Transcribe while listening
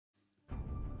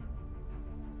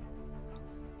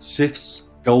Sif's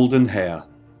Golden Hair,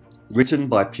 written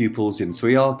by pupils in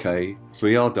 3RK,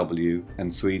 3RW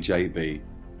and 3JB,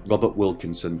 Robert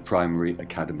Wilkinson Primary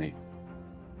Academy.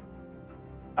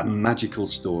 A magical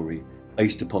story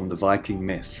based upon the Viking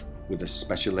myth with a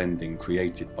special ending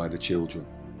created by the children.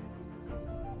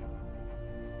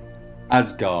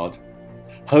 Asgard,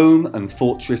 home and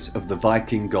fortress of the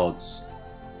Viking gods,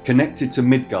 connected to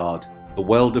Midgard, the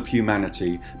world of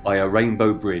humanity, by a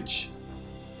rainbow bridge.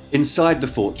 Inside the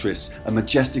fortress, a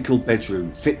majestical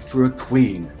bedroom fit for a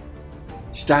queen.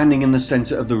 Standing in the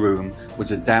centre of the room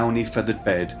was a downy feathered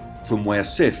bed from where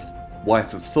Sif,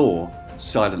 wife of Thor,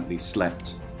 silently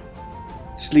slept.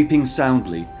 Sleeping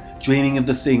soundly, dreaming of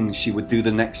the things she would do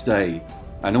the next day,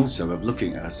 and also of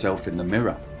looking at herself in the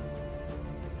mirror.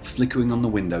 Flickering on the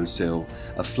windowsill,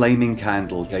 a flaming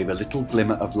candle gave a little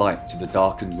glimmer of light to the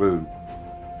darkened room.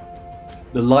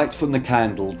 The light from the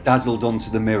candle dazzled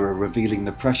onto the mirror, revealing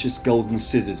the precious golden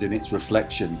scissors in its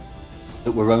reflection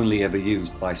that were only ever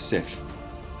used by Sif.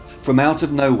 From out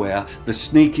of nowhere, the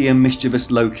sneaky and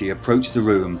mischievous Loki approached the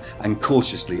room and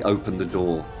cautiously opened the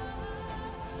door.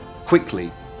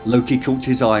 Quickly, Loki caught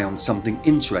his eye on something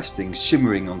interesting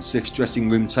shimmering on Sif's dressing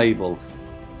room table,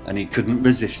 and he couldn't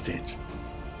resist it.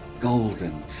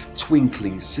 Golden,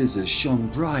 twinkling scissors shone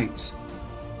bright.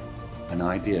 An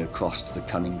idea crossed the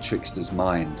cunning trickster's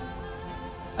mind.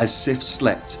 As Sif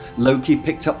slept, Loki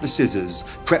picked up the scissors,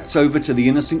 crept over to the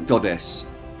innocent goddess,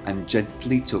 and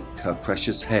gently took her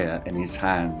precious hair in his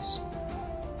hands.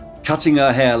 Cutting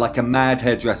her hair like a mad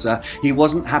hairdresser, he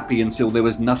wasn't happy until there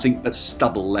was nothing but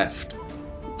stubble left.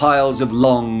 Piles of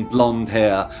long, blonde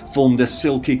hair formed a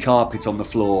silky carpet on the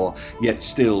floor, yet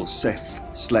still Sif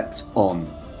slept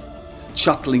on.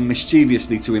 Chuckling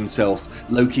mischievously to himself,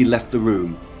 Loki left the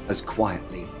room as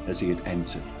quietly as he had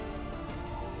entered.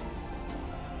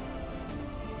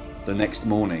 The next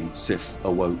morning, Sif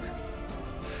awoke.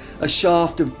 A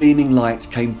shaft of beaming light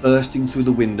came bursting through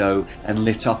the window and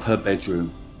lit up her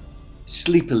bedroom.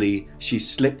 Sleepily, she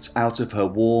slipped out of her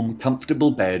warm,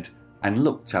 comfortable bed and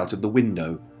looked out of the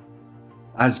window.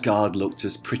 Asgard looked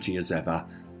as pretty as ever.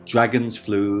 Dragons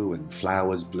flew and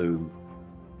flowers bloomed.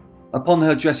 Upon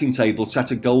her dressing table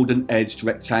sat a golden-edged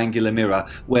rectangular mirror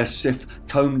where Sif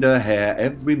combed her hair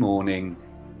every morning.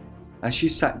 As she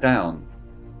sat down,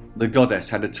 the goddess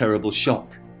had a terrible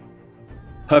shock.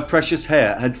 Her precious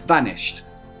hair had vanished.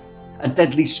 A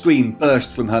deadly scream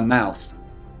burst from her mouth.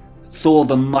 Thor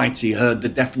the Mighty heard the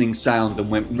deafening sound and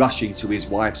went rushing to his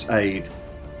wife's aid.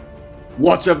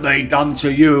 "What have they done to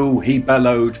you?" he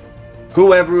bellowed.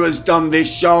 "Whoever has done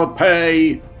this shall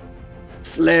pay!"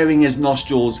 Flaring his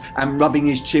nostrils and rubbing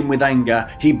his chin with anger,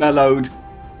 he bellowed,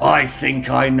 "I think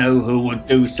I know who would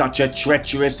do such a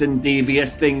treacherous and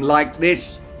devious thing like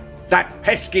this. That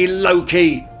pesky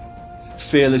Loki!"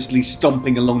 Fearlessly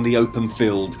stomping along the open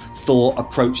field, Thor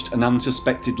approached an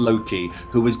unsuspected Loki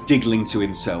who was giggling to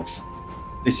himself.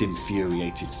 This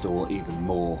infuriated Thor even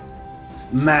more.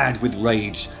 Mad with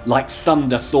rage, like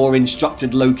thunder, Thor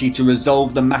instructed Loki to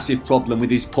resolve the massive problem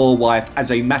with his poor wife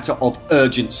as a matter of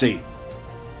urgency.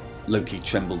 Loki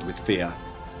trembled with fear.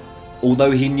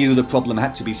 Although he knew the problem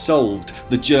had to be solved,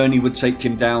 the journey would take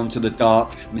him down to the dark,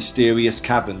 mysterious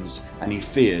caverns, and he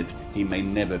feared he may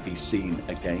never be seen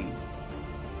again.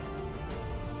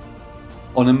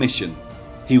 On a mission,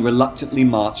 he reluctantly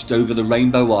marched over the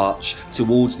Rainbow Arch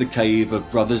towards the cave of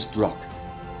Brothers Brock.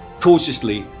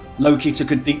 Cautiously, Loki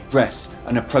took a deep breath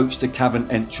and approached the cavern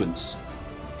entrance.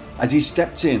 As he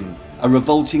stepped in, a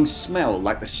revolting smell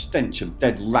like the stench of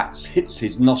dead rats hit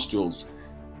his nostrils.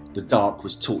 The dark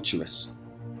was tortuous.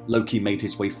 Loki made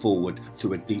his way forward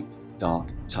through a deep, dark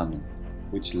tunnel,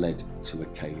 which led to a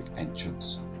cave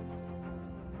entrance.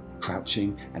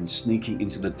 Crouching and sneaking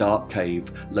into the dark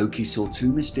cave, Loki saw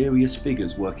two mysterious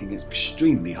figures working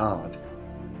extremely hard.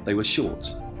 They were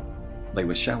short. They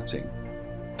were shouting.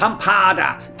 "Pump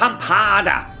harder! Pump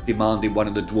harder!" demanded one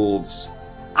of the dwarves.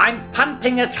 "I'm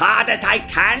pumping as hard as I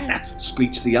can!"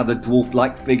 screeched the other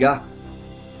dwarf-like figure.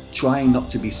 Trying not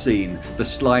to be seen, the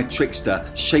sly trickster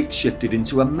shape-shifted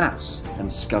into a mouse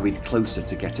and scurried closer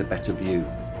to get a better view.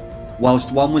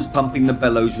 Whilst one was pumping the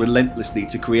bellows relentlessly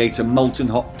to create a molten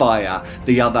hot fire,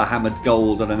 the other hammered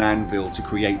gold on an anvil to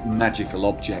create magical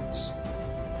objects.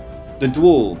 The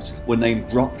dwarves were named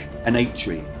Brock and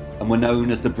Atri and were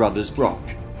known as the Brothers Brock.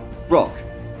 Brock,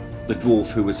 the dwarf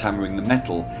who was hammering the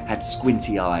metal, had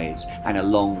squinty eyes and a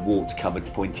long wart-covered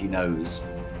pointy nose.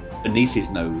 Beneath his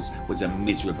nose was a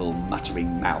miserable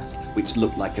muttering mouth which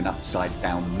looked like an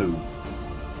upside-down moon.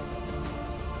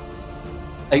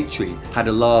 Atri had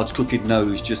a large crooked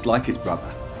nose just like his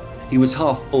brother. He was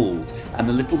half bald, and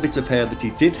the little bit of hair that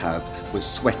he did have was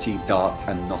sweaty, dark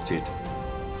and knotted.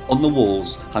 On the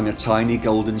walls hung a tiny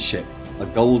golden ship, a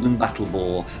golden battle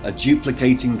boar, a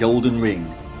duplicating golden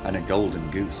ring, and a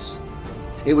golden goose.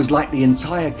 It was like the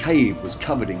entire cave was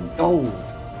covered in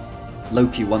gold.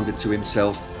 Loki wondered to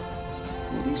himself,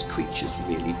 will these creatures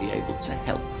really be able to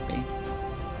help me?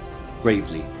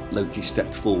 Bravely, Loki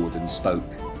stepped forward and spoke.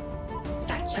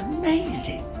 That's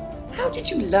amazing. How did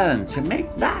you learn to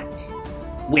make that?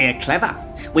 We're clever.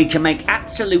 We can make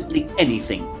absolutely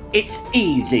anything. It's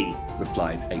easy,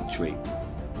 replied Eitri.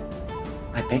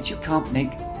 I bet you can't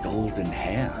make golden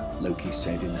hair, Loki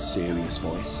said in a serious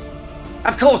voice.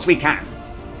 Of course we can.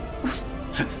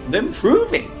 Then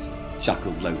prove it,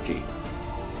 chuckled Loki.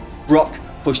 Brock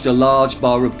pushed a large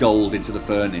bar of gold into the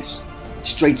furnace.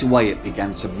 Straight away it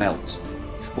began to melt.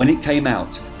 When it came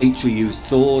out, Eitri used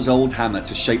Thor's old hammer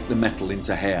to shape the metal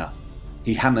into hair.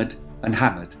 He hammered and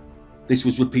hammered. This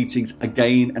was repeating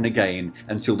again and again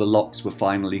until the locks were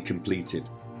finally completed.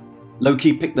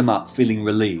 Loki picked them up feeling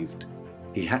relieved.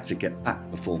 He had to get back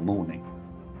before morning.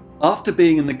 After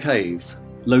being in the cave,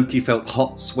 Loki felt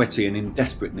hot, sweaty and in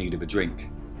desperate need of a drink.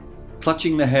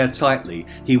 Clutching the hair tightly,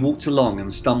 he walked along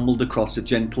and stumbled across a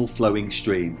gentle flowing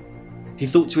stream. He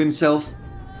thought to himself,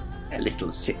 a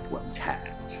little sip won't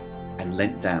hurt, and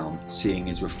leant down, seeing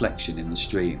his reflection in the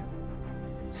stream.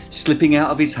 Slipping out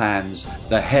of his hands,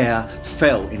 the hair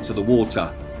fell into the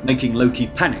water, making Loki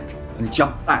panic and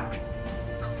jump back.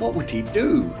 What would he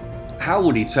do? How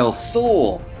would he tell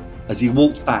Thor? As he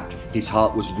walked back, his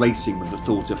heart was racing with the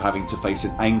thought of having to face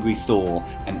an angry Thor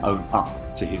and own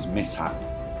up to his mishap.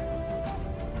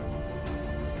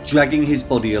 Dragging his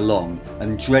body along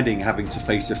and dreading having to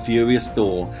face a furious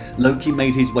Thor, Loki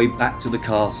made his way back to the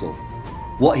castle.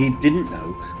 What he didn't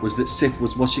know was that Sif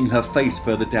was washing her face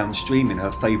further downstream in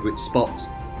her favourite spot.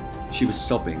 She was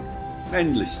sobbing.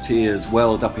 Endless tears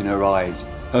welled up in her eyes.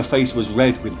 Her face was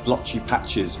red with blotchy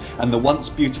patches, and the once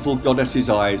beautiful goddess's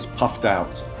eyes puffed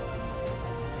out.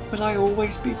 Will I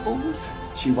always be bald?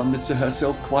 She wondered to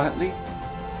herself quietly.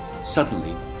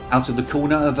 Suddenly, out of the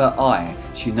corner of her eye,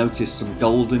 she noticed some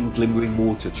golden glimmering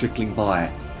water trickling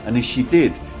by, and as she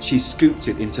did, she scooped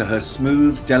it into her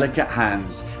smooth, delicate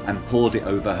hands and poured it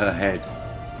over her head.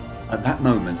 At that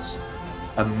moment,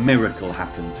 a miracle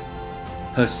happened.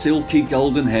 Her silky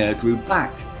golden hair grew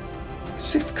back.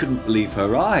 Sif couldn't believe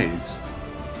her eyes.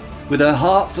 With her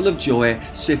heart full of joy,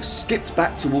 Sif skipped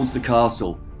back towards the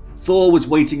castle. Thor was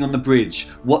waiting on the bridge,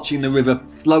 watching the river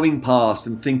flowing past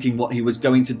and thinking what he was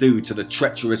going to do to the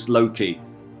treacherous Loki.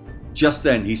 Just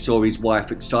then he saw his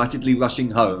wife excitedly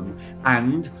rushing home,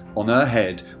 and on her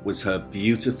head was her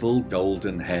beautiful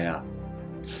golden hair.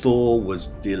 Thor was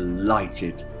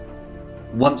delighted.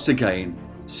 Once again,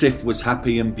 Sif was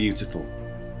happy and beautiful.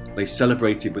 They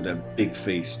celebrated with a big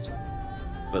feast,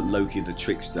 but Loki the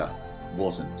trickster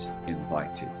wasn't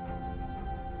invited.